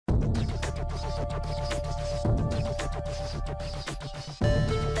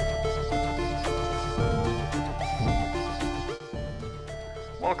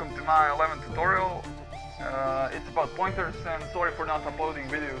my 11th tutorial. It's about pointers, and sorry for not uploading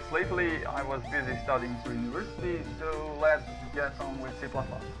videos lately. I was busy studying for university, so let's get on with C++.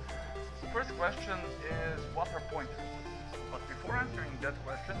 The first question is, what are pointers? But before answering that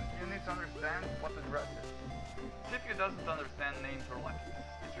question, you need to understand what address is. CPU doesn't understand names or letters.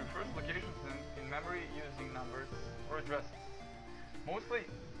 It refers locations in memory using numbers or addresses. Mostly,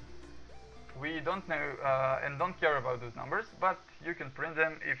 we don't know and don't care about those numbers, but you can print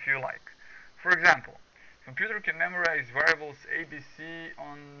them if you like. For example, computer can memorize variables ABC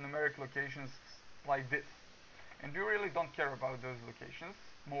on numeric locations like this. And we really don't care about those locations,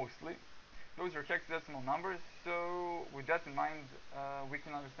 mostly. Those are hexadecimal numbers, so with that in mind, we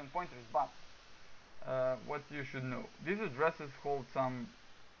can understand pointers, but what you should know. These addresses hold some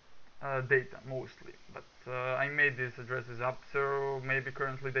data, mostly, but I made these addresses up, so maybe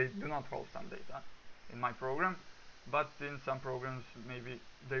currently they do not hold some data in my program, but in some programs maybe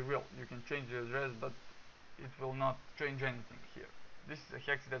they will. You can change the address, but it will not change anything here. This is a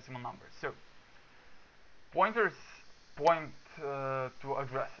hexadecimal number. So pointers point to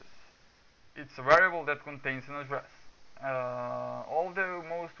addresses. It's a variable that contains an address. Although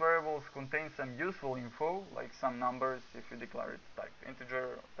most variables contain some useful info, like some numbers if you declare it type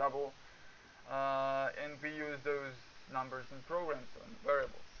integer or double, and we use those numbers in programs and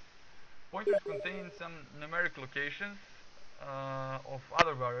variables. Pointers contain some numeric locations of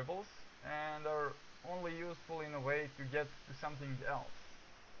other variables and are only useful in a way to get to something else.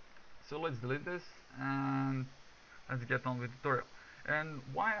 So let's delete this and let's get on with the tutorial. And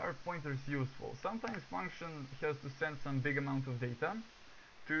why are pointers useful? Sometimes function has to send some big amount of data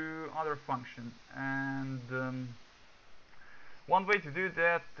to other function, and one way to do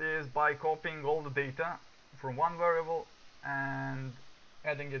that is by copying all the data from one variable and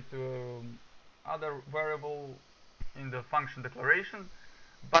adding it to other variable in the function declaration.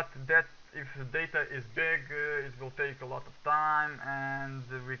 But that, if the data is big, it will take a lot of time, and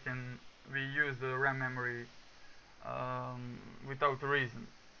we use the RAM memory without a reason.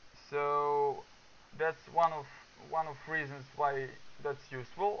 So that's one of reasons why that's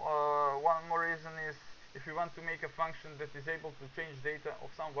useful. One more reason is if you want to make a function that is able to change data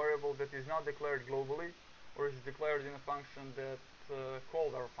of some variable that is not declared globally or is declared in a function that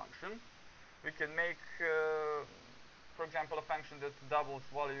called our function, we can make for example a function that doubles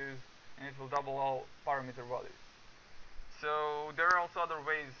values, and it will double all parameter values. So there are also other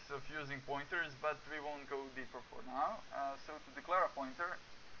ways of using pointers, but we won't go deeper for now. So to declare a pointer,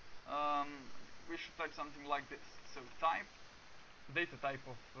 we should type something like this. So type, data type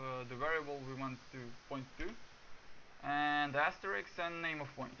of the variable we want to point to, and asterisk and name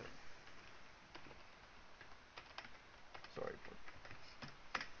of pointer. Sorry for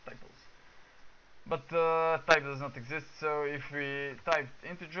typos. But type does not exist, so if we typed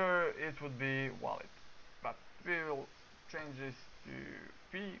integer, it would be valid. But we will change this to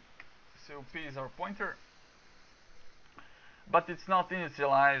p, so p is our pointer, but it's not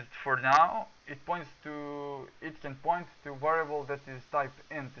initialized for now. It can point to variable that is type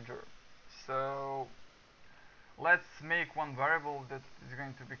integer. So let's make one variable that is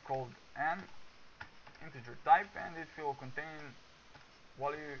going to be called n, integer type, and it will contain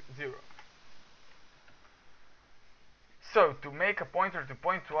value 0. So to make a pointer to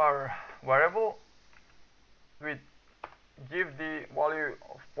point to our variable, we give the value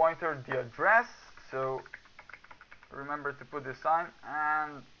of pointer the address, so remember to put the sign,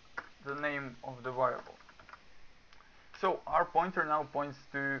 and the name of the variable. So our pointer now points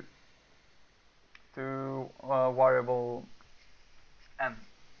to variable n.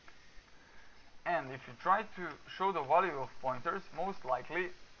 And if you try to show the value of pointers, most likely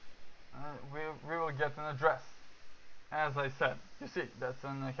we will get an address. As I said, you see, that's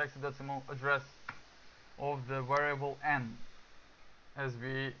a hexadecimal address of the variable n, as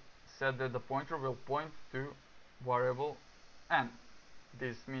we said that the pointer will point to variable n.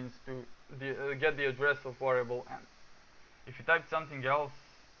 This means to get the address of variable n. If you type something else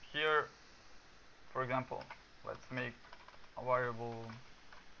here, for example, let's make a variable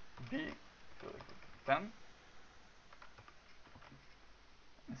b equal to 10,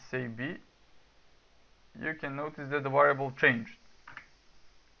 and say b, you can notice that the variable changed.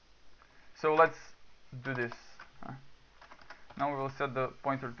 So let's do this. Now we will set the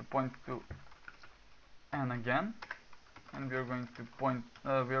pointer to point to n again, and we are going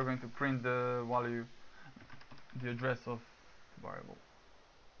to print the value, the address of variable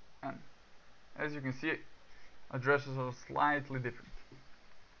n. As you can see, addresses are slightly different.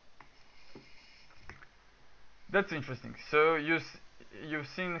 That's interesting. So you've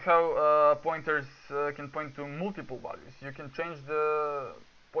seen how pointers can point to multiple values. You can change the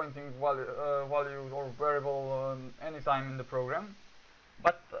pointing value or variable anytime in the program.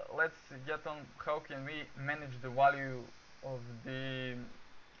 But let's get on how can we manage the value of the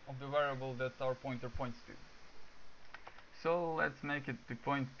variable that our pointer points to. So let's make it to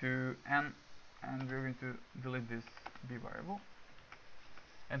point to n, and we're going to delete this b variable.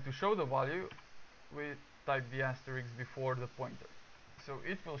 And to show the value, we type the asterisk before the pointer. So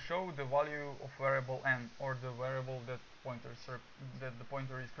it will show the value of variable n, or the variable that the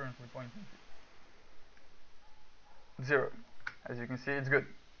pointer is currently pointing to. 0. As you can see, it's good.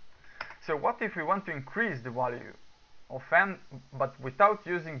 So what if we want to increase the value of n, but without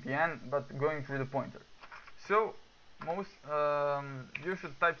using the n, but going through the pointer? So you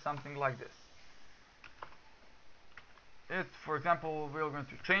should type something like this. For example, we're going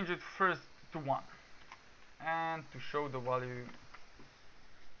to change it first to 1, and to show the value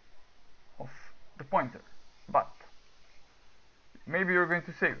of the pointer. But maybe you're going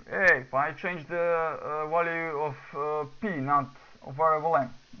to say, hey, I changed the value of p, not of variable n.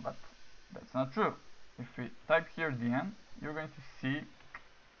 But that's not true. If we type here the n, you're going to see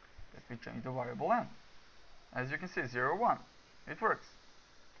that we changed the variable n. As you can see, 0, 1. It works.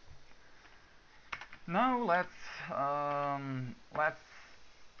 Now let's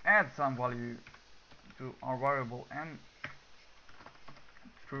add some value to our variable n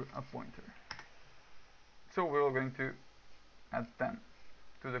through a pointer. So we're going to add 10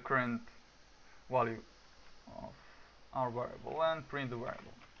 to the current value of our variable and print the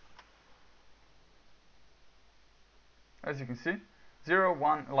variable. As you can see, 0,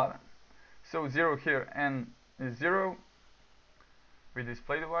 1, 11. So 0 here, n is 0. We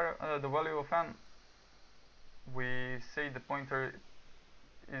display the value of n. We say the pointer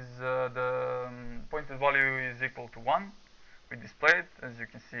is the pointed value is equal to 1. We display it. As you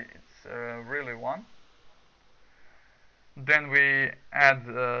can see, it's really 1. Then we add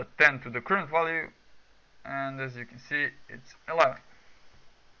 10 to the current value, and as you can see, it's 11.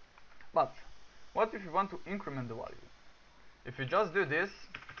 But what if you want to increment the value? If you just do this,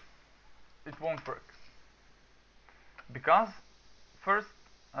 it won't work. Because first,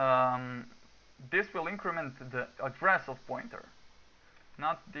 this will increment the address of pointer,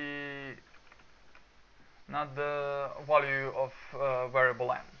 not the value of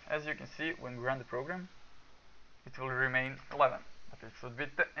variable n. As you can see, when we run the program, it will remain 11, but it should be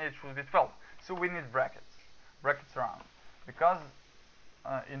 12. So we need brackets around, because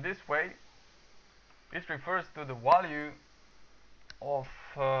in this way, it refers to the value of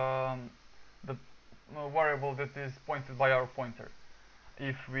the variable that is pointed by our pointer.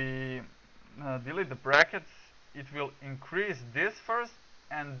 If we delete the brackets, it will increase this first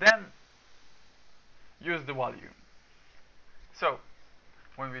and then use the value. So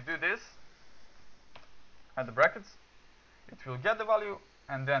when we do this, add the brackets, it will get the value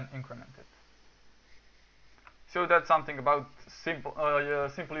and then increment it. So that's something about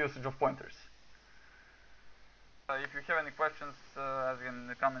simple usage of pointers. If you have any questions, ask in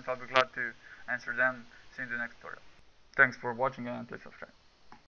the comments. I'll be glad to answer them. See you in the next tutorial. Thanks for watching, and please subscribe.